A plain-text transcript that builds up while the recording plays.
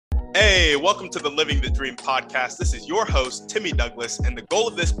Hey, welcome to the Living the Dream podcast. This is your host, Timmy Douglas, and the goal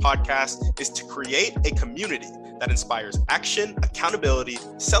of this podcast is to create a community that inspires action, accountability,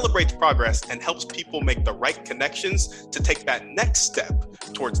 celebrates progress, and helps people make the right connections to take that next step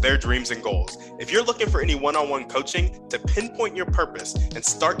towards their dreams and goals. If you're looking for any one-on-one coaching to pinpoint your purpose and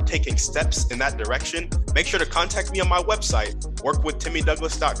start taking steps in that direction, make sure to contact me on my website,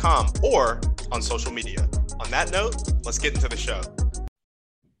 workwithtimmydouglas.com, or on social media. On that note, let's get into the show.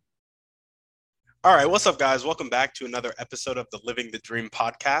 All right, what's up, guys? Welcome back to another episode of the Living the Dream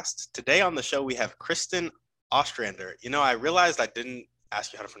podcast. Today on the show, we have Kristen Ostrander. You know, I realized I didn't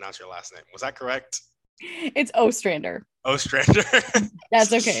ask you how to pronounce your last name. Was that correct? It's Ostrander. Ostrander.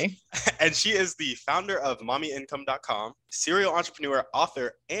 That's okay. And she is the founder of mommyincome.com, serial entrepreneur,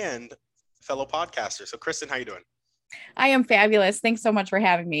 author, and fellow podcaster. So, Kristen, how you doing? I am fabulous. Thanks so much for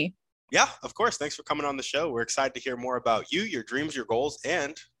having me. Yeah, of course. Thanks for coming on the show. We're excited to hear more about you, your dreams, your goals,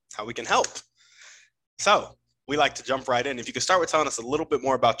 and how we can help. So we like to jump right in. If you could start with telling us a little bit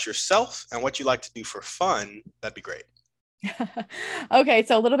more about yourself and what you like to do for fun, that'd be great. Okay,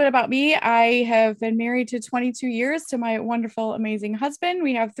 so a little bit about me. I have been married to 22 years to my wonderful, amazing husband.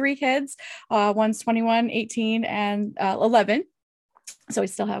 We have 3 kids. One's 21, 18, and 11. So we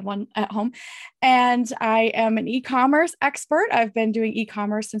still have one at home. And I am an e-commerce expert. I've been doing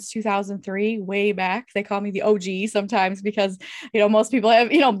e-commerce since 2003, way back. They call me the OG sometimes because, most people have,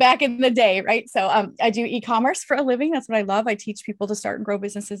 back in the day, right? So I do e-commerce for a living. That's what I love. I teach people to start and grow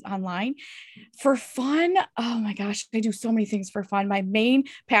businesses online. For fun, oh my gosh, I do so many things for fun. My main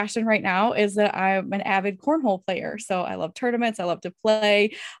passion right now is that I'm an avid cornhole player. So I love tournaments. I love to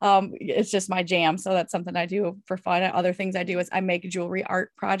play. It's just my jam. So that's something I do for fun. Other things I do is I make jewelry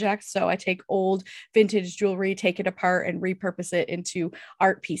art projects. So I take old vintage jewelry, take it apart and repurpose it into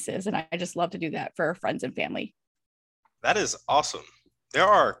art pieces. And I just love to do that for friends and family. That is awesome. There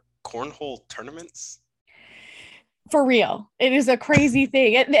are cornhole tournaments. For real. It is a crazy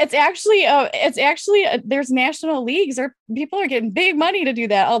thing. It's actually there's national leagues or people are getting big money to do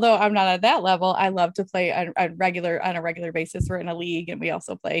that. Although I'm not at that level. I love to play on a regular basis. We're in a league and we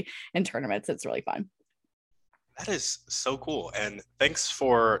also play in tournaments. It's really fun. That is so cool. And thanks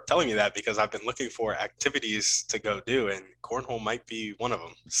for telling me that because I've been looking for activities to go do and cornhole might be one of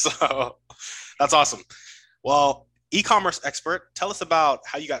them. So that's awesome. Well, e-commerce expert, tell us about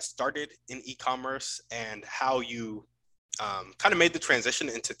how you got started in e-commerce and how you kind of made the transition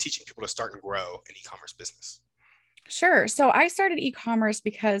into teaching people to start and grow an e-commerce business. Sure. So I started e-commerce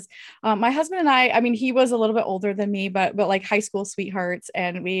because my husband and I mean, he was a little bit older than me, but like high school sweethearts.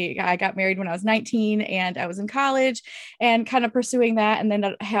 And I got married when I was 19 and I was in college and kind of pursuing that. And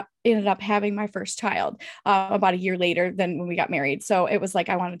then ended up having my first child about a year later than when we got married. So it was like,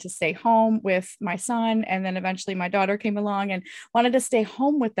 I wanted to stay home with my son. And then eventually my daughter came along and wanted to stay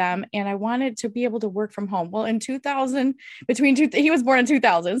home with them. And I wanted to be able to work from home. Well, in 2000, he was born in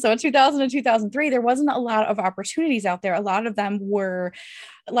 2000. So in 2000 and 2003, there wasn't a lot of opportunities out there. A lot of them were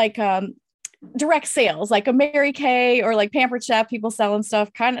like, direct sales, like a Mary Kay or like Pampered Chef, people selling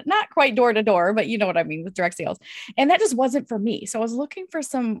stuff, kind of not quite door to door, but you know what I mean with direct sales. And that just wasn't for me. So I was looking for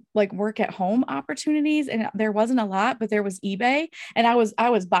some like work at home opportunities and there wasn't a lot, but there was eBay. And I was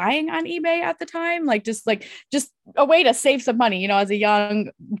buying on eBay at the time, just a way to save some money, as a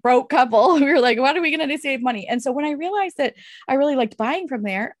young broke couple, we were like, what are we going to do to save money? And so when I realized that I really liked buying from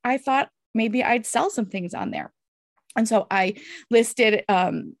there, I thought maybe I'd sell some things on there. And so I listed,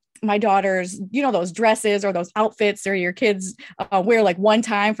 my daughter's, those dresses or those outfits or your kids wear like one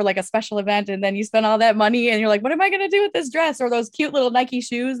time for like a special event. And then you spend all that money and you're like, what am I going to do with this dress? Or those cute little Nike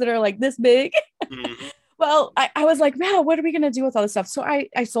shoes that are like this big. Mm-hmm. Well, I was like, man, what are we going to do with all this stuff? So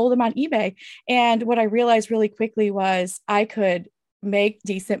I sold them on eBay. And what I realized really quickly was I could make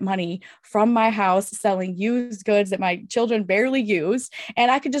decent money from my house selling used goods that my children barely use.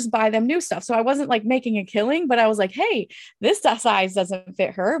 And I could just buy them new stuff. So I wasn't like making a killing, but I was like, hey, this size doesn't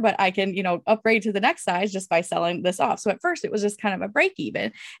fit her, but I can, upgrade to the next size just by selling this off. So at first it was just kind of a break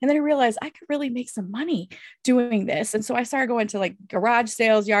even. And then I realized I could really make some money doing this. And so I started going to like garage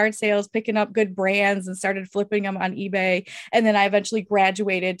sales, yard sales, picking up good brands and started flipping them on eBay. And then I eventually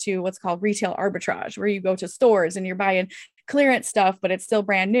graduated to what's called retail arbitrage, where you go to stores and you're buying clearance stuff, but it's still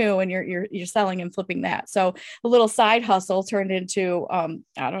brand new and you're selling and flipping that. So a little side hustle turned into, I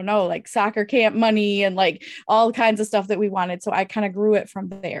don't know, like soccer camp money and like all kinds of stuff that we wanted. So I kind of grew it from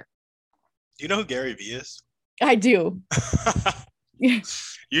there. Do you know who Gary Vee is? I do. You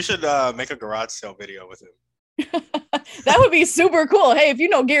should make a garage sale video with him. That would be super cool. Hey, if you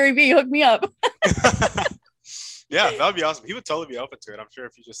know Gary Vee, hook me up. Yeah, that would be awesome. He would totally be open to it. I'm sure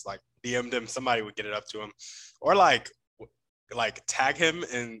if you just like DM'd him, somebody would get it up to him. Or like, like tag him,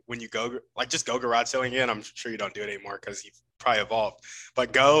 and when you go, like just go garage selling again. I'm sure you don't do it anymore because you've probably evolved,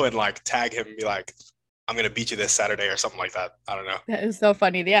 but go and like tag him and be like, I'm going to beat you this Saturday or something like that. I don't know. That is so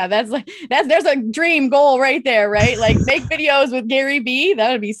funny. Yeah, there's a dream goal right there, right? Like make videos with Gary B.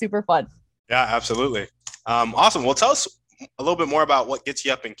 That would be super fun. Yeah, absolutely. Awesome. Well, tell us a little bit more about what gets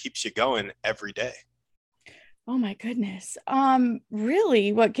you up and keeps you going every day. Oh my goodness.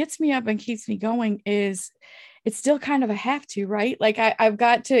 Really what gets me up and keeps me going is it's still kind of a have to, right? Like I've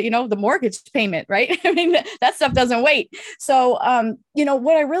got to, the mortgage payment, right? I mean, that stuff doesn't wait. So,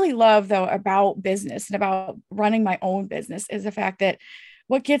 what I really love though about business and about running my own business is the fact that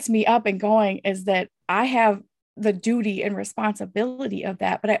what gets me up and going is that I have the duty and responsibility of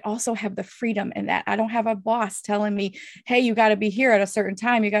that, but I also have the freedom in that. I don't have a boss telling me, hey, you got to be here at a certain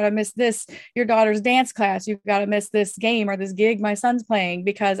time. You got to miss this, your daughter's dance class. You've got to miss this game or this gig my son's playing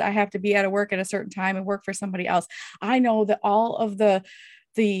because I have to be out of work at a certain time and work for somebody else. I know that all of the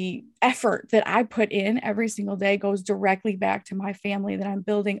effort that I put in every single day goes directly back to my family, that I'm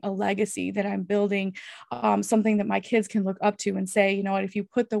building a legacy, that I'm building something that my kids can look up to and say, you know what, if you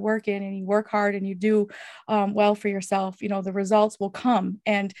put the work in and you work hard and you do well for yourself, the results will come.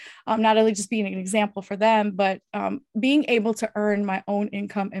 And not only just being an example for them, but being able to earn my own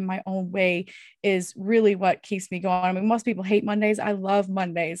income in my own way is really what keeps me going. I mean, most people hate Mondays. I love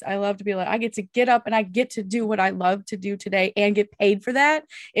Mondays. I love to be like, I get to get up and I get to do what I love to do today and get paid for that.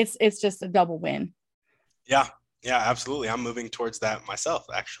 It's just a double win. Yeah, absolutely. I'm moving towards that myself,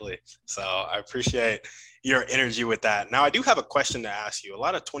 actually. So I appreciate your energy with that. Now, I do have a question to ask you. A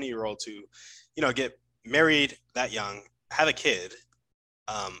lot of 20-year-olds who, get married that young, have a kid,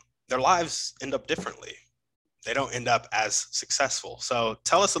 their lives end up differently. They don't end up as successful. So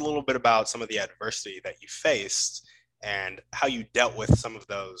tell us a little bit about some of the adversity that you faced and how you dealt with some of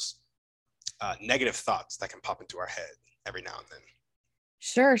those negative thoughts that can pop into our head every now and then.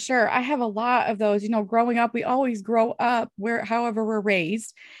 Sure. I have a lot of those. Growing up, we always grow up however we're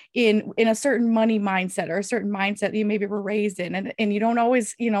raised in a certain money mindset or a certain mindset that you maybe were raised in. And you don't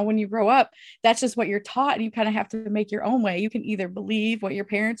always, when you grow up, that's just what you're taught. And you kind of have to make your own way. You can either believe what your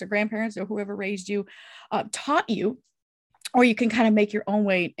parents or grandparents or whoever raised you taught you, or you can kind of make your own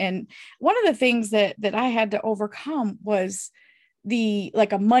way. And one of the things that I had to overcome was a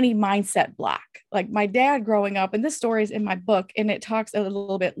money mindset block. Like my dad growing up, and this story is in my book and it talks a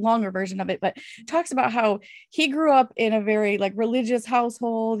little bit longer version of it, but talks about how he grew up in a very religious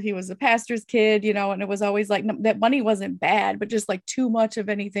household. He was a pastor's kid, and it was always that money wasn't bad, but just too much of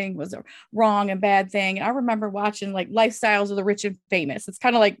anything was a wrong and bad thing. And I remember watching Lifestyles of the Rich and Famous. It's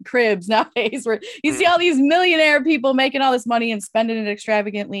kind of like Cribs nowadays where you see all these millionaire people making all this money and spending it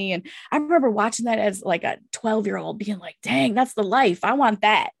extravagantly. And I remember watching that as a 12-year-old being like, dang, that's the life. I want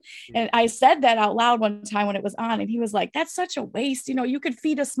that. And I said that out loud one time when it was on, and he was like, that's such a waste. You could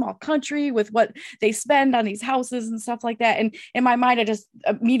feed a small country with what they spend on these houses and stuff like that. And in my mind, I just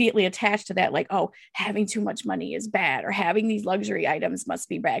immediately attached to that, having too much money is bad, or having these luxury items must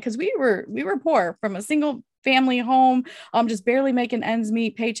be bad. Cause we were poor from a single family home, just barely making ends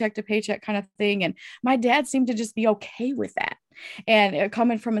meet, paycheck to paycheck kind of thing. And my dad seemed to just be okay with that. And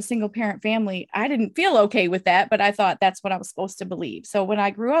coming from a single parent family, I didn't feel okay with that, but I thought that's what I was supposed to believe. So when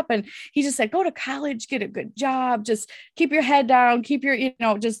I grew up, and he just said, go to college, get a good job, just keep your head down, keep your,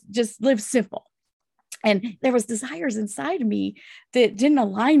 just live simple. And there was desires inside of me that didn't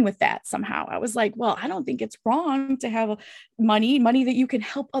align with that somehow. I was like, well, I don't think it's wrong to have money that you can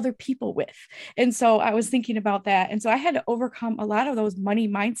help other people with. And so I was thinking about that. And so I had to overcome a lot of those money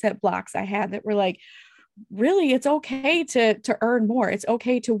mindset blocks I had that were really, it's okay to earn more. It's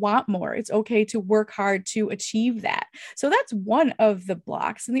okay to want more. It's okay to work hard to achieve that. So that's one of the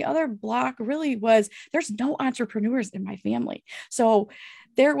blocks. And the other block really was there's no entrepreneurs in my family. So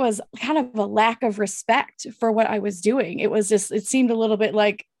there was kind of a lack of respect for what I was doing. It was just, it seemed a little bit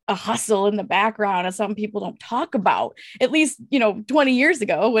like a hustle in the background, and some people don't talk about, at least, 20 years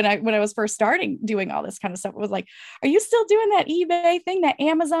ago when I was first starting doing all this kind of stuff. It was like, are you still doing that eBay thing, that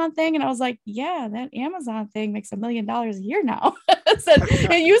Amazon thing? And I was like, yeah, that Amazon thing makes $1 million a year now. So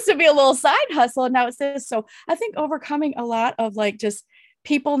it used to be a little side hustle, and now it's this. So I think overcoming a lot of just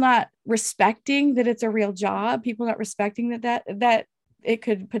people not respecting that it's a real job, people not respecting that it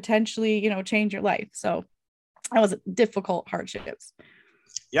could potentially, change your life. So that was difficult hardships.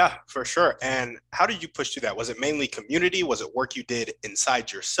 Yeah, for sure. And how did you push through that? Was it mainly community? Was it work you did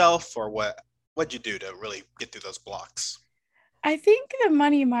inside yourself, or what'd you do to really get through those blocks? I think the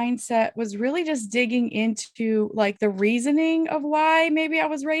money mindset was really just digging into the reasoning of why maybe I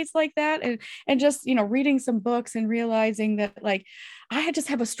was raised like that, and just, reading some books and realizing that I just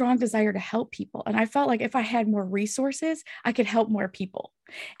have a strong desire to help people. And I felt like if I had more resources, I could help more people.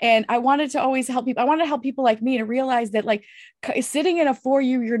 And I wanted to always help people. I wanted to help people like me to realize that like sitting in a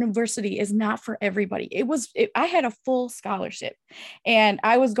 4-year university is not for everybody. I had a full scholarship and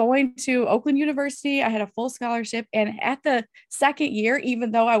I was going to Oakland University. I had a full scholarship. And at the second year,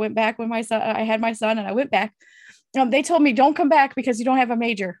 even though I went back when I had my son and I went back, they told me, don't come back because you don't have a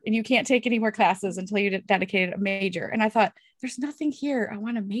major and you can't take any more classes until you dedicated a major. And I thought, there's nothing here I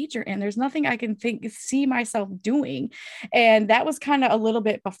want to major in. There's nothing I can see myself doing. And that was kind of a little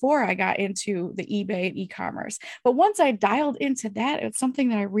bit before I got into the eBay and e-commerce. But once I dialed into that, it's something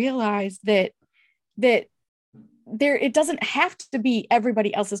that I realized that it doesn't have to be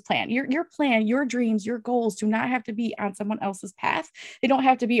everybody else's plan. Your plan, your dreams, your goals do not have to be on someone else's path. They don't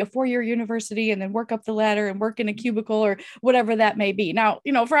have to be a 4-year university and then work up the ladder and work in a cubicle or whatever that may be. Now,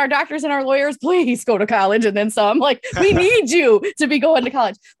 for our doctors and our lawyers, please go to college and then some. Like, we need you to be going to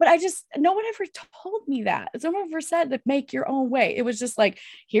college. But no one ever told me that. Someone ever said that make your own way. It was just like,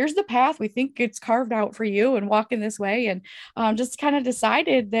 here's the path. We think it's carved out for you and walk in this way. And just kind of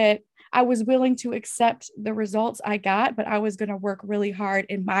decided that I was willing to accept the results I got, but I was going to work really hard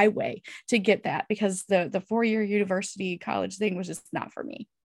in my way to get that, because the 4-year university college thing was just not for me.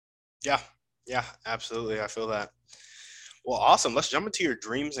 Yeah, absolutely. I feel that. Well, awesome. Let's jump into your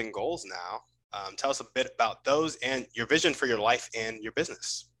dreams and goals now. Tell us a bit about those and your vision for your life and your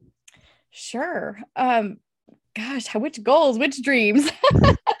business. Sure. Gosh, which goals, which dreams?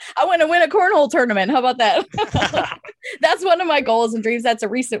 I want to win a cornhole tournament. How about that? That's one of my goals and dreams. That's a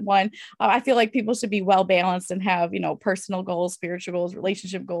recent one. I feel like people should be well balanced and have, personal goals, spiritual goals,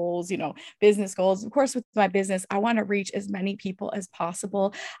 relationship goals, business goals. Of course, with my business, I want to reach as many people as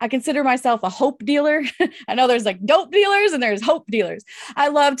possible. I consider myself a hope dealer. I know there's like dope dealers and there's hope dealers. I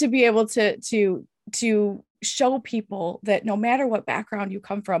love to be able to show people that no matter what background you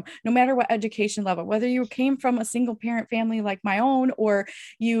come from, no matter what education level, whether you came from a single parent family like my own, or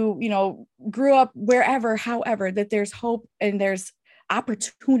you grew up wherever, however, that there's hope and there's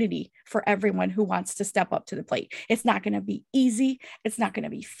opportunity for everyone who wants to step up to the plate. It's not going to be easy. It's not going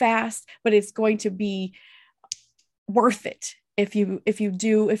to be fast, but it's going to be worth it if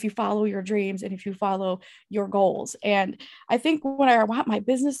you follow your dreams and if you follow your goals. And I think what I want my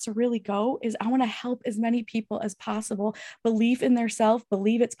business to really go is I want to help as many people as possible believe in themselves,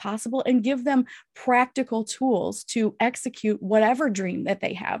 believe it's possible, and give them practical tools to execute whatever dream that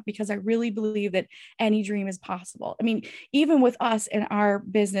they have, because I really believe that any dream is possible. I mean, even with us in our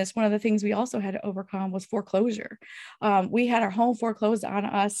business, one of the things we also had to overcome was foreclosure. We had our home foreclosed on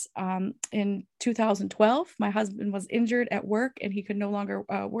us in 2012. My husband was injured at work and he could no longer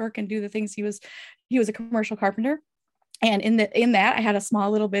work and do the things he was a commercial carpenter. And in that, I had a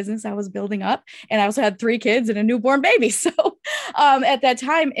small little business I was building up, and I also had 3 kids and a newborn baby. So at that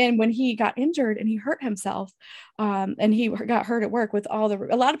time, and when he got injured and he hurt himself, and he got hurt at work with a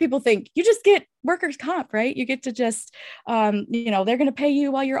lot of people think you just get workers' comp, right? You get to just, they're going to pay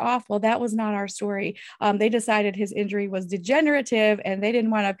you while you're off. Well, that was not our story. They decided his injury was degenerative and they didn't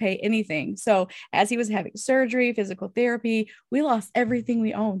want to pay anything. So as he was having surgery, physical therapy, we lost everything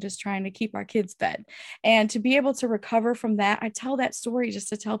we owned just trying to keep our kids fed. And to be able to recover from that, I tell that story just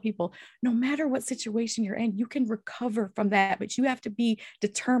to tell people, no matter what situation you're in, you can recover from that, but you have to be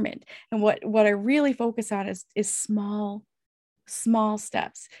determined. And what I really focus on is small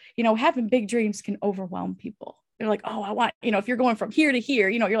steps. Having big dreams can overwhelm people. They're like, oh, I want, if you're going from here to here,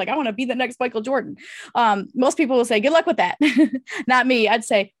 you're like, I want to be the next Michael Jordan. Most people will say, good luck with that. Not me. I'd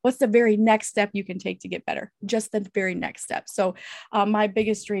say, what's the very next step you can take to get better? Just the very next step. So my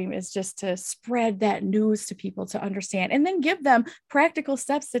biggest dream is just to spread that news to people to understand, and then give them practical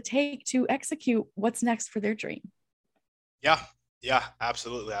steps to take to execute what's next for their dream. Yeah,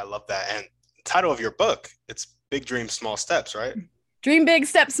 absolutely. I love that. And the title of your book, it's Big Dreams, Small Steps, right? Dream big,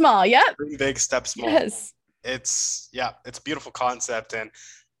 step small. Yep. Dream big, step small. Yes. It's a beautiful concept, and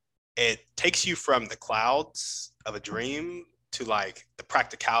it takes you from the clouds of a dream to like the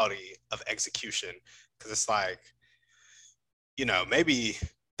practicality of execution. Because it's like, maybe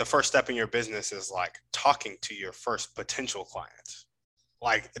the first step in your business is like talking to your first potential client.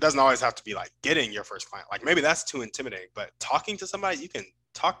 Like, it doesn't always have to be like getting your first client. Like, maybe that's too intimidating, but talking to somebody, you can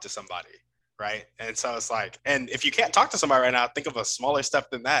talk to somebody. Right. And so it's like, and if you can't talk to somebody right now, think of a smaller step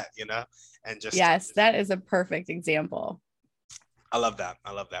than that, and just. Yes, that is a perfect example. I love that.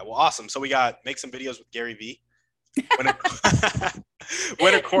 Well, awesome. So we got make some videos with Gary Vee, win a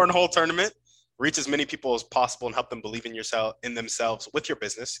cornhole tournament, reach as many people as possible and help them believe in themselves with your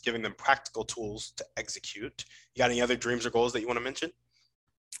business, giving them practical tools to execute. You got any other dreams or goals that you want to mention?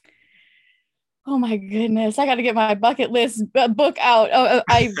 Oh my goodness. I got to get my bucket list book out.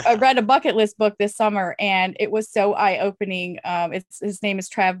 I read a bucket list book this summer and it was so eye-opening. His name is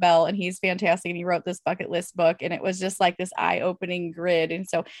Trav Bell and he's fantastic. And he wrote this bucket list book and it was just like this eye-opening grid. And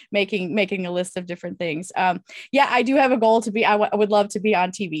so making a list of different things. Yeah, I do have a goal to be, I would love to be on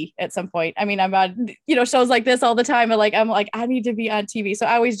TV at some point. I mean, I'm on, shows like this all the time. But I'm like, I need to be on TV. So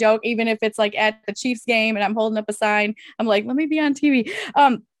I always joke, even if it's like at the Chiefs game and I'm holding up a sign, I'm like, let me be on TV.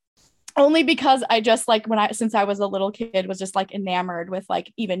 Only because I just like since I was a little kid was just like enamored with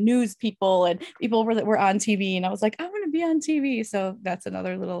like even news people and people that were on TV and I was like I want to be on TV, so that's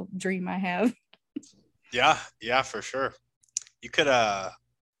another little dream I have. Yeah, for sure. You could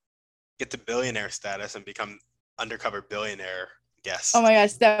get to billionaire status and become undercover billionaire guest. Oh my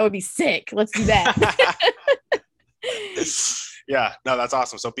gosh, that would be sick. Let's do that. Yeah, no, that's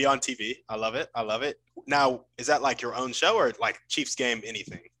awesome. So be on TV. I love it. Now, is that like your own show or like Chiefs game,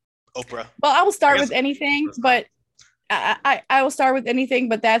 anything? Oprah? Well, I will start with anything, but I will start with anything,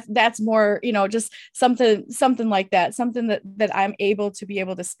 but that's more, just something like that, something that I'm able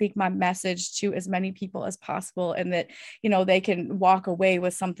to speak my message to as many people as possible. And that, they can walk away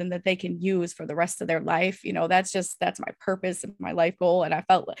with something that they can use for the rest of their life. That's my purpose and my life goal. And I've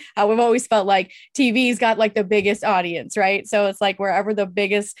always felt like TV's got like the biggest audience, right? So it's like wherever the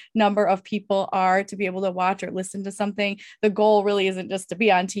biggest number of people are to be able to watch or listen to something, the goal really isn't just to be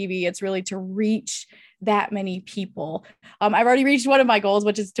on TV. It's really to reach that many people. I've already reached one of my goals,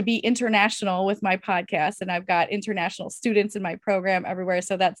 which is to be international with my podcast. And I've got international students in my program everywhere.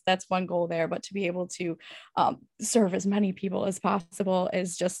 So that's one goal there, but to be able to serve as many people as possible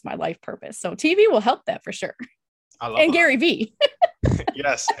is just my life purpose. So TV will help that for sure. I love and Gary Vee.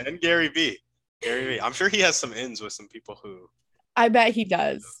 Yes. And Gary Vee. I'm sure he has some ins with some people who. I bet he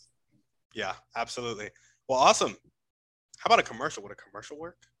does. Yeah, absolutely. Well, awesome. How about a commercial? Would a commercial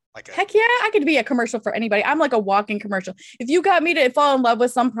work? Heck yeah, I could be a commercial for anybody. I'm like a walking commercial. If you got me to fall in love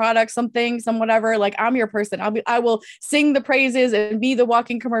with some product, something, some whatever, like I'm your person. I will sing the praises and be the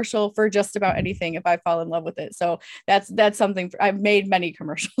walking commercial for just about anything if I fall in love with it. So that's something I've made many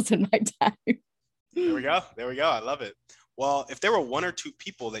commercials in my time. There we go. I love it. Well, if there were one or two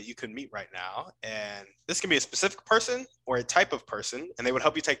people that you could meet right now, and this can be a specific person or a type of person, and they would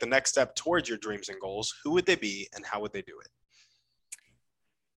help you take the next step towards your dreams and goals, who would they be and how would they do it?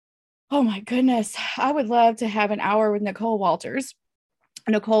 Oh my goodness. I would love to have an hour with Nicole Walters.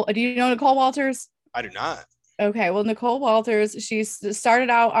 Nicole, do you know Nicole Walters? I do not. Okay, well, Nicole Walters, she's started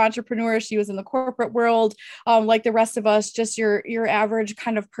out entrepreneur. She was in the corporate world, like the rest of us, just your average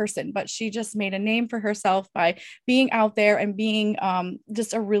kind of person. But she just made a name for herself by being out there and being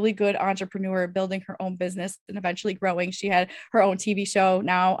just a really good entrepreneur, building her own business and eventually growing. She had her own TV show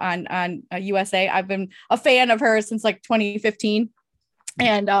now on USA. I've been a fan of hers since like 2015.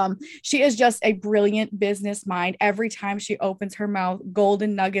 And she is just a brilliant business mind. Every time she opens her mouth,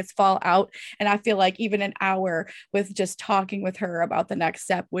 golden nuggets fall out. And I feel like even an hour with just talking with her about the next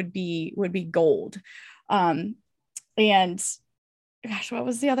step would be gold. And gosh, what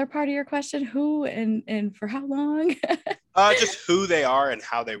was the other part of your question? Who and for how long? Just who they are and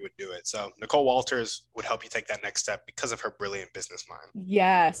how they would do it. So Nicole Walters would help you take that next step because of her brilliant business mind.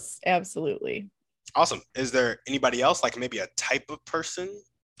 Yes, absolutely. Awesome. Is there anybody else, like maybe a type of person,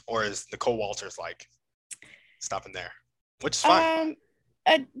 or is Nicole Walters like stopping there? Which is fine.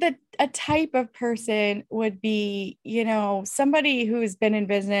 A type of person would be, somebody who's been in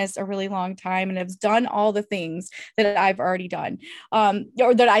business a really long time and has done all the things that I've already done,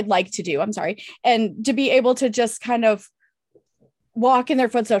 or that I'd like to do. I'm sorry. And to be able to just kind of walk in their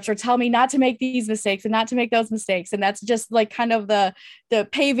footsteps or tell me not to make these mistakes and not to make those mistakes. And that's just like kind of the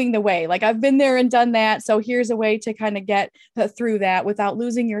paving the way. Like I've been there and done that. So here's a way to kind of get through that without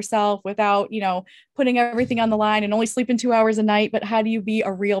losing yourself, without, putting everything on the line and only sleeping 2 hours a night. But how do you be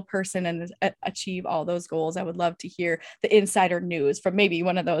a real person and achieve all those goals? I would love to hear the insider news from maybe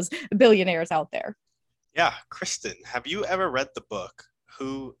one of those billionaires out there. Yeah. Kristen, have you ever read the book,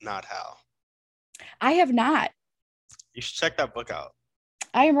 Who Not How? I have not. You should check that book out.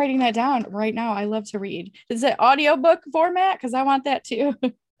 I am writing that down right now. I love to read. Is it audiobook format? Because I want that too.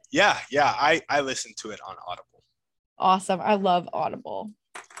 Yeah. I listen to it on Audible. Awesome. I love Audible.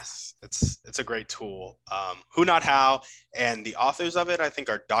 Yes, it's a great tool. Who Not How, and the authors of it, I think,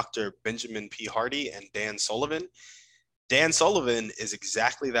 are Dr. Benjamin P. Hardy and Dan Sullivan. Dan Sullivan is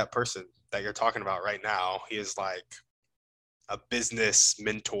exactly that person that you're talking about right now. He is like a business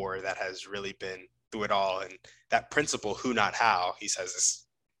mentor that has really been through it all, and that principle, who not how, he says is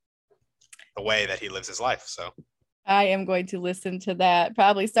the way that he lives his life. So I am going to listen to that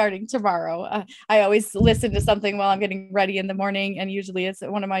probably starting tomorrow. I always listen to something while I'm getting ready in the morning, and usually it's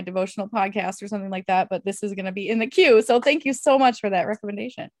one of my devotional podcasts or something like that. But this is going to be in the queue. So thank you so much for that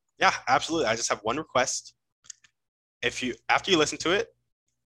recommendation. Yeah, absolutely. I just have one request. If you, after you listen to it,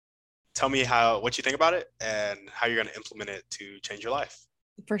 tell me what you think about it and how you're going to implement it to change your life.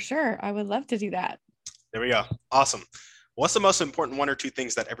 For sure. I would love to do that. There we go. Awesome. What's the most important one or two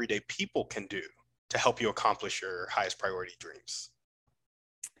things that everyday people can do to help you accomplish your highest priority dreams?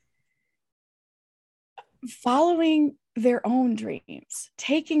 Following their own dreams,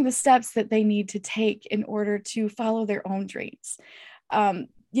 taking the steps that they need to take in order to follow their own dreams.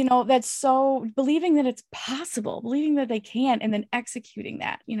 That's so believing that it's possible, believing that they can, and then executing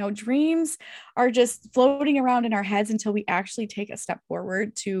that. Dreams are just floating around in our heads until we actually take a step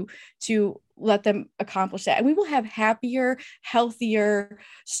forward to let them accomplish that. And we will have happier, healthier,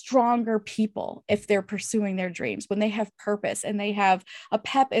 stronger people if they're pursuing their dreams, when they have purpose and they have a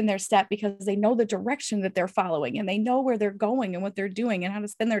pep in their step because they know the direction that they're following and they know where they're going and what they're doing and how to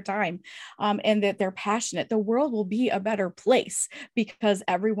spend their time, and that they're passionate. The world will be a better place because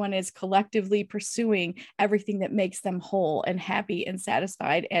everyone is collectively pursuing everything that makes them whole and happy and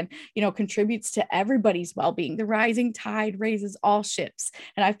satisfied and, contributes to everybody's well-being. The rising tide raises all ships.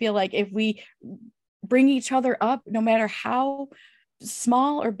 And I feel like if we bring each other up, no matter how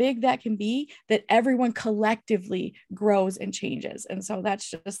small or big that can be, that everyone collectively grows and changes. And so that's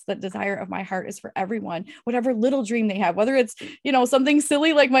just the desire of my heart, is for everyone, whatever little dream they have, whether it's, something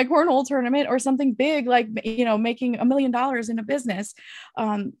silly like my cornhole tournament or something big like, making $1 million in a business,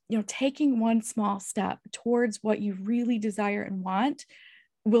 taking one small step towards what you really desire and want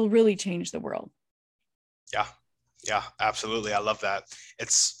will really change the world. Yeah, absolutely. I love that.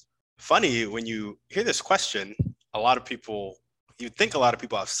 It's funny when you hear this question, you'd think a lot of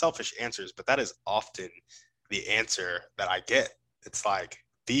people have selfish answers, but that is often the answer that I get. It's like,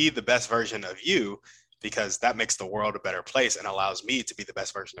 be the best version of you, because that makes the world a better place and allows me to be the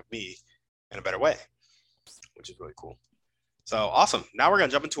best version of me in a better way, which is really cool. So awesome. Now we're going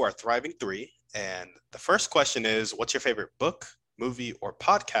to jump into our Thriving Three. And the first question is, what's your favorite book, movie, or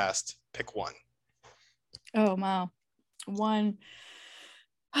podcast? Pick one. Oh, wow. One.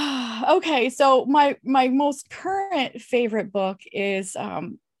 Okay, so my most current favorite book is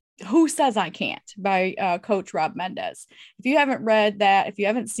Who Says I Can't by Coach Rob Mendez. If you haven't read that, if you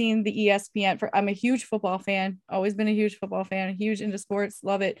haven't seen the ESPN, I'm a huge football fan, always been a huge football fan, huge into sports,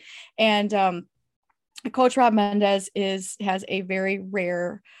 love it. And Coach Rob Mendez has a very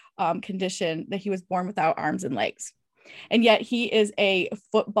rare condition that he was born without arms and legs. And yet he is a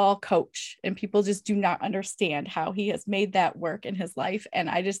football coach, and people just do not understand how he has made that work in his life. And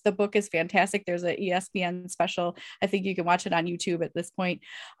the book is fantastic. There's an ESPN special. I think you can watch it on YouTube at this point.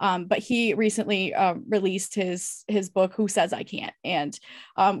 But he recently released his book, Who Says I Can't? And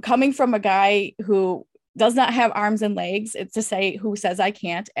coming from a guy who does not have arms and legs, it's to say Who Says I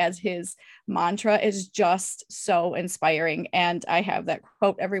Can't as his mantra is just so inspiring. And I have that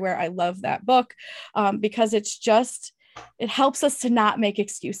quote everywhere. I love that book because it helps us to not make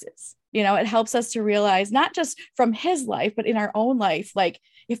excuses. It helps us to realize, not just from his life, but in our own life, like,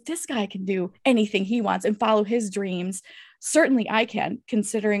 if this guy can do anything he wants and follow his dreams, certainly I can,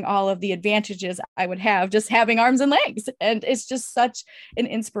 considering all of the advantages I would have just having arms and legs. And it's just such an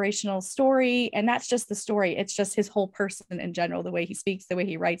inspirational story. And that's just the story. It's just his whole person in general. The way he speaks, the way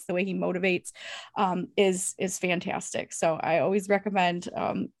he writes, the way he motivates is fantastic. So I always recommend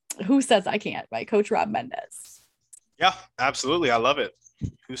Who Says I Can't by Coach Rob Mendez. Yeah, absolutely. I love it.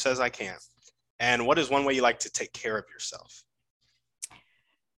 Who Says I Can't? And what is one way you like to take care of yourself?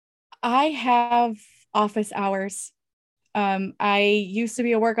 I have office hours. I used to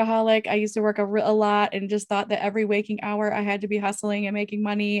be a workaholic. I used to work a lot and just thought that every waking hour I had to be hustling and making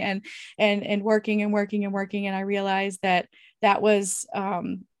money and working and working and working. And I realized that was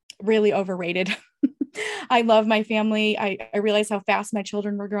really overrated. I love my family. I realized how fast my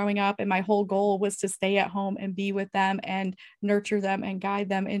children were growing up, and my whole goal was to stay at home and be with them and nurture them and guide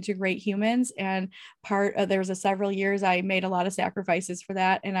them into great humans. And there was several years I made a lot of sacrifices for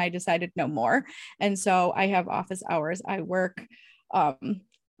that, and I decided no more. And so I have office hours. I work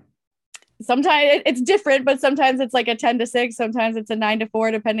sometimes it's different, but sometimes it's like a 10 to 6, sometimes it's a 9 to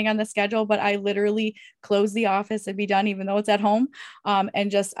 4, depending on the schedule. But I literally close the office and be done, even though it's at home.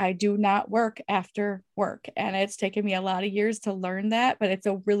 I do not work after work. And it's taken me a lot of years to learn that, but it's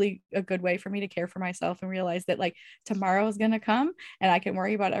a good way for me to care for myself and realize that, like, tomorrow is going to come and I can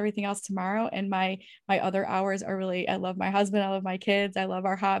worry about everything else tomorrow. And my other hours are really, I love my husband, I love my kids, I love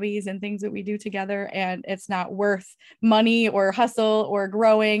our hobbies and things that we do together. And it's not worth money or hustle or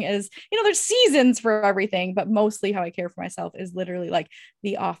growing. There's there's seasons for everything, but mostly how I care for myself is literally like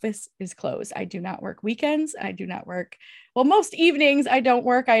the office is closed. I do not work weekends. I do not work. Well, most evenings I don't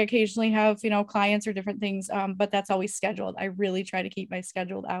work. I occasionally have, clients or different things, but that's always scheduled. I really try to keep my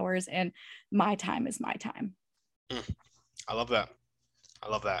scheduled hours, and my time is my time. I love that. I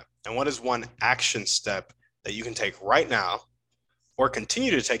love that. And what is one action step that you can take right now or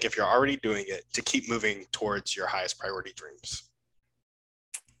continue to take if you're already doing it to keep moving towards your highest priority dreams?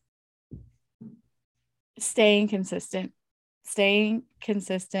 Staying consistent.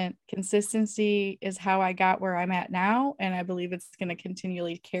 Consistency is how I got where I'm at now. And I believe it's going to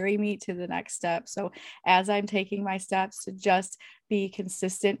continually carry me to the next step. So as I'm taking my steps, to just be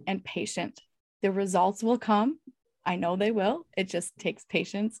consistent and patient, the results will come. I know they will. It just takes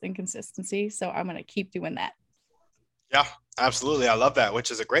patience and consistency. So I'm going to keep doing that. Yeah, absolutely. I love that,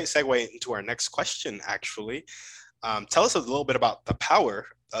 which is a great segue into our next question, actually. Tell us a little bit about the power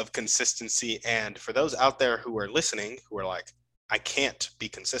of consistency. And for those out there who are listening, who are like, I can't be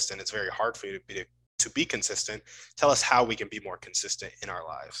consistent, it's very hard for you to be consistent. Tell us how we can be more consistent in our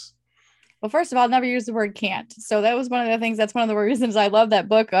lives. Well, first of all, never use the word can't. So that was one of the things, that's one of the reasons I love that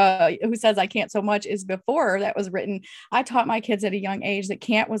book, Who Says I Can't So Much, is before that was written, I taught my kids at a young age that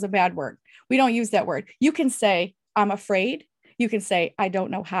can't was a bad word. We don't use that word. You can say, I'm afraid. You can say, I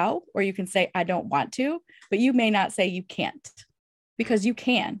don't know how, or you can say, I don't want to, but you may not say you can't, because you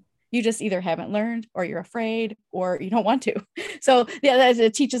can. You just either haven't learned, or you're afraid, or you don't want to. So yeah,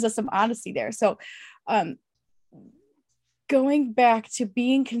 it teaches us some honesty there. So going back to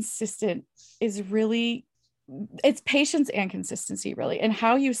being consistent is really, it's patience and consistency, really. And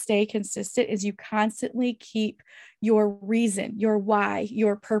how you stay consistent is you constantly keep your reason, your why,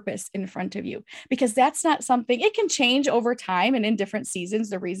 your purpose in front of you, because that's not something, it can change over time and in different seasons,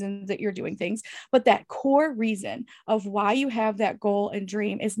 the reasons that you're doing things, but that core reason of why you have that goal and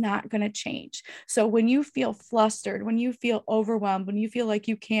dream is not going to change. So when you feel flustered, when you feel overwhelmed, when you feel like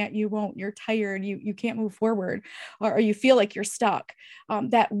you can't, you won't, you're tired, you can't move forward, or you feel like you're stuck,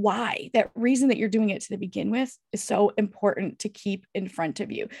 that why, that reason that you're doing it to begin with is so important to keep in front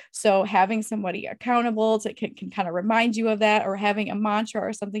of you. So having somebody accountable to can kind of remind you of that, or having a mantra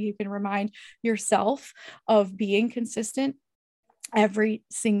or something you can remind yourself of being consistent every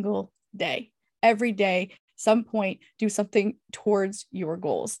single day. Every day, some point, do something towards your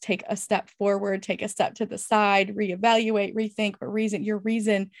goals. Take a step forward, take a step to the side, reevaluate, rethink, but your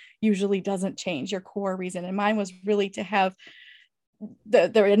reason usually doesn't change, your core reason. And mine was really to have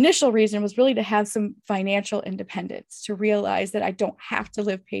the initial reason was really to have some financial independence, to realize that I don't have to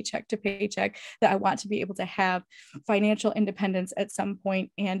live paycheck to paycheck, that I want to be able to have financial independence at some point.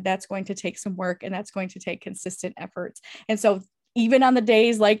 And that's going to take some work, and that's going to take consistent efforts. And so even on the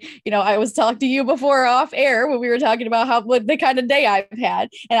days like, I was talking to you before off air when we were talking about what the kind of day I've had.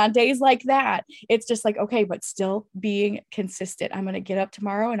 And on days like that, it's just like, okay, but still being consistent. I'm going to get up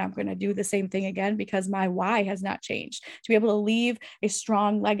tomorrow and I'm going to do the same thing again, because my why has not changed. To be able to leave a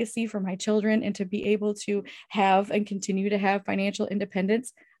strong legacy for my children and to be able to have and continue to have financial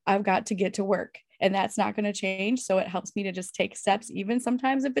independence, I've got to get to work. And that's not going to change. So it helps me to just take steps, even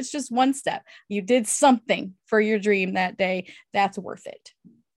sometimes if it's just one step. You did something for your dream that day, that's worth it.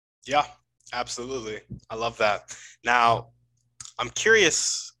 Yeah, absolutely. I love that. Now, I'm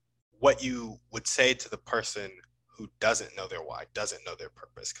curious what you would say to the person who doesn't know their why, doesn't know their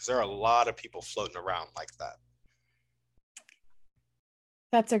purpose, because there are a lot of people floating around like that.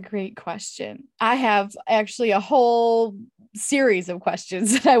 That's a great question. I have actually a whole series of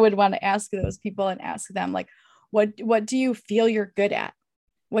questions that I would want to ask those people, and ask them like, what do you feel you're good at?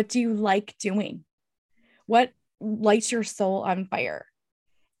 What do you like doing? What lights your soul on fire?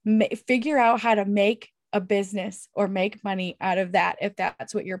 Figure out how to make a business or make money out of that, if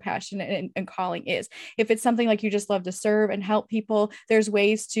that's what your passion and calling is. If it's something like you just love to serve and help people, there's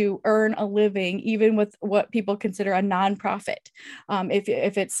ways to earn a living, even with what people consider a nonprofit,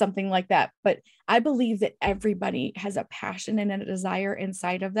 if it's something like that. But I believe that everybody has a passion and a desire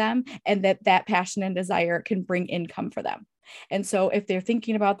inside of them, and that passion and desire can bring income for them. And so if they're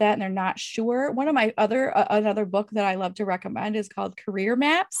thinking about that and they're not sure, one of my another book that I love to recommend is called Career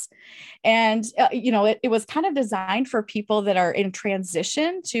Maps. And, it was kind of designed for people that are in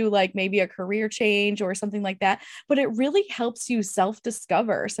transition to like maybe a career change or something like that. But it really helps you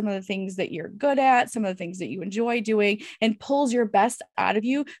self-discover some of the things that you're good at, some of the things that you enjoy doing, and pulls your best out of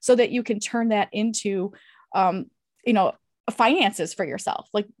you so that you can turn that into, finances for yourself.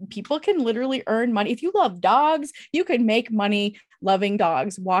 Like, people can literally earn money. If you love dogs, you can make money loving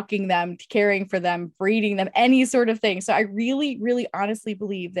dogs, walking them, caring for them, breeding them, any sort of thing. So I really, really honestly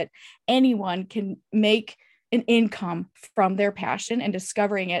believe that anyone can make an income from their passion, and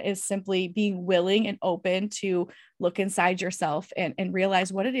discovering it is simply being willing and open to look inside yourself and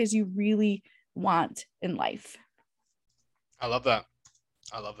realize what it is you really want in life. I love that.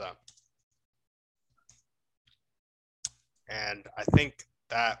 I love that. And I think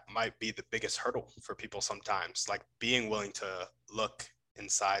that might be the biggest hurdle for people sometimes, like being willing to look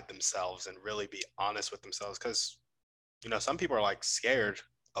inside themselves and really be honest with themselves. Because, you know, some people are like scared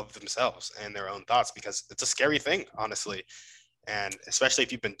of themselves and their own thoughts because it's a scary thing, honestly. And especially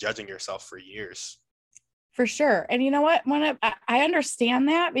if you've been judging yourself for years. For sure. And you know what? When I understand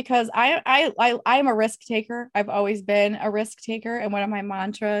that, because I'm a risk taker. I've always been a risk taker. And one of my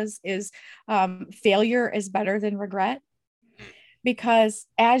mantras is failure is better than regret. Because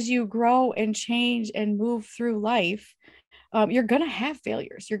as you grow and change and move through life, you're going to have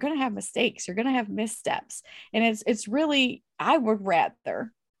failures. You're going to have mistakes. You're going to have missteps. And it's really, I would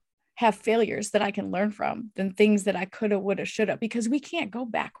rather have failures that I can learn from than things that I coulda, woulda, shoulda, because we can't go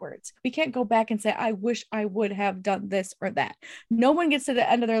backwards. We can't go back and say, I wish I would have done this or that. No one gets to the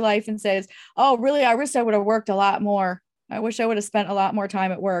end of their life and says, oh, really? I wish I would have worked a lot more. I wish I would have spent a lot more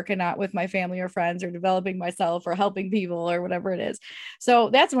time at work and not with my family or friends or developing myself or helping people or whatever it is. So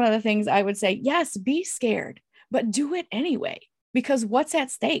that's one of the things I would say. Yes, be scared, but do it anyway, because what's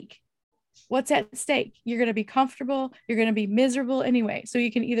at stake? What's at stake? You're going to be comfortable. You're going to be miserable anyway. So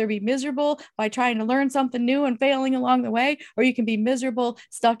you can either be miserable by trying to learn something new and failing along the way, or you can be miserable,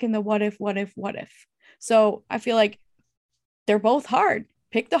 stuck in the what if. So I feel like they're both hard.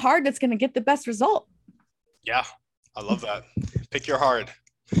 Pick the hard that's going to get the best result. Yeah, I love that. Pick your hard.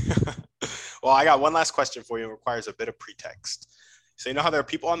 Well, I got one last question for you. It requires a bit of pretext. So you know how there are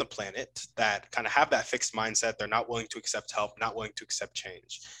people on the planet that kind of have that fixed mindset. They're not willing to accept help, not willing to accept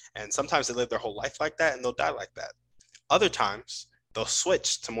change. And sometimes they live their whole life like that and they'll die like that. Other times they'll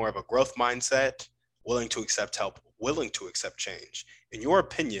switch to more of a growth mindset, willing to accept help, willing to accept change. In your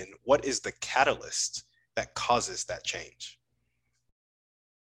opinion, what is the catalyst that causes that change?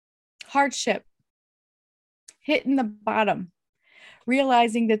 Hardship, hitting the bottom,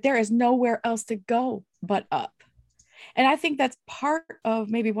 realizing that there is nowhere else to go but up. And I think that's part of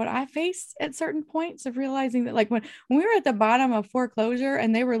maybe what I faced at certain points of realizing that, like when we were at the bottom of foreclosure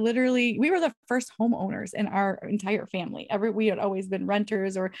and we were the first homeowners in our entire family. We had always been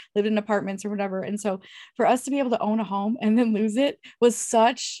renters or lived in apartments or whatever. And so for us to be able to own a home and then lose it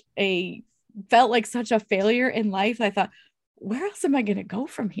felt like such a failure in life. I thought, where else am I going to go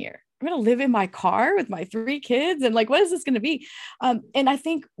from here? I'm going to live in my car with my 3 kids. And like, what is this going to be? And I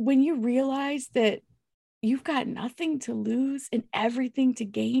think when you realize that you've got nothing to lose and everything to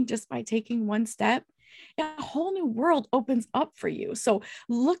gain just by taking one step, a whole new world opens up for you. So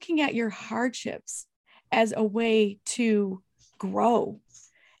looking at your hardships as a way to grow,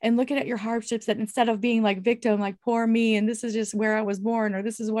 and looking at your hardships that instead of being like victim, like poor me, and this is just where I was born, or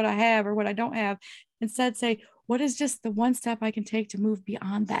this is what I have or what I don't have, instead say, what is just the one step I can take to move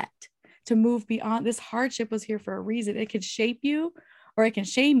beyond that, to move beyond this hardship was here for a reason. It could shape you or it can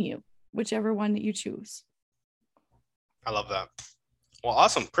shame you, whichever one that you choose. I love that. Well,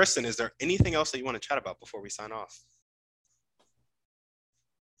 awesome. Kristen, is there anything else that you want to chat about before we sign off?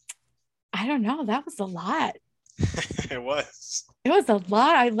 I don't know. That was a lot. It was a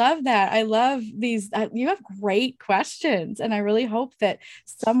lot. I love that. I love these. You have great questions. And I really hope that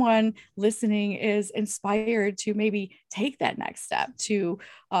someone listening is inspired to maybe take that next step to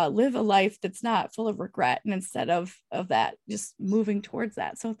live a life that's not full of regret. And instead of that, just moving towards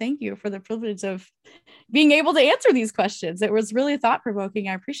that. So thank you for the privilege of being able to answer these questions. It was really thought-provoking.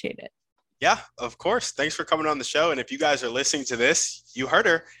 I appreciate it. Yeah, of course. Thanks for coming on the show. And if you guys are listening to this, you heard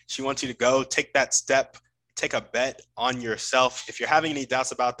her. She wants you to go take that step. Take a bet on yourself. If you're having any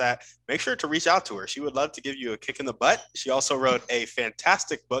doubts about that, make sure to reach out to her. She would love to give you a kick in the butt. She also wrote a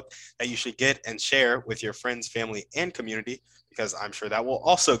fantastic book that you should get and share with your friends, family, and community, because I'm sure that will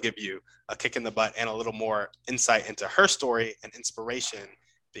also give you a kick in the butt and a little more insight into her story and inspiration,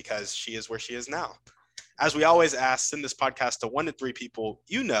 because she is where she is now. As we always ask, send this podcast to 1 to 3 people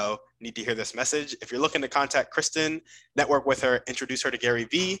you know need to hear this message. If you're looking to contact Kristen, network with her, introduce her to Gary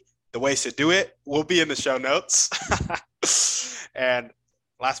Vee, the ways to do it will be in the show notes. And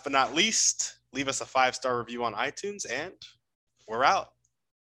last but not least, leave us a 5-star review on iTunes, and we're out.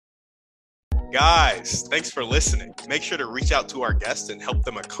 Guys, thanks for listening. Make sure to reach out to our guests and help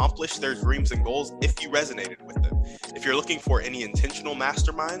them accomplish their dreams and goals if you resonated with them. If you're looking for any intentional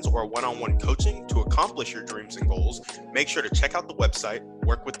masterminds or one-on-one coaching to accomplish your dreams and goals, make sure to check out the website,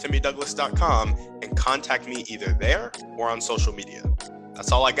 workwithtimmydouglas.com, and contact me either there or on social media.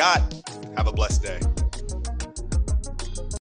 That's all I got. Have a blessed day.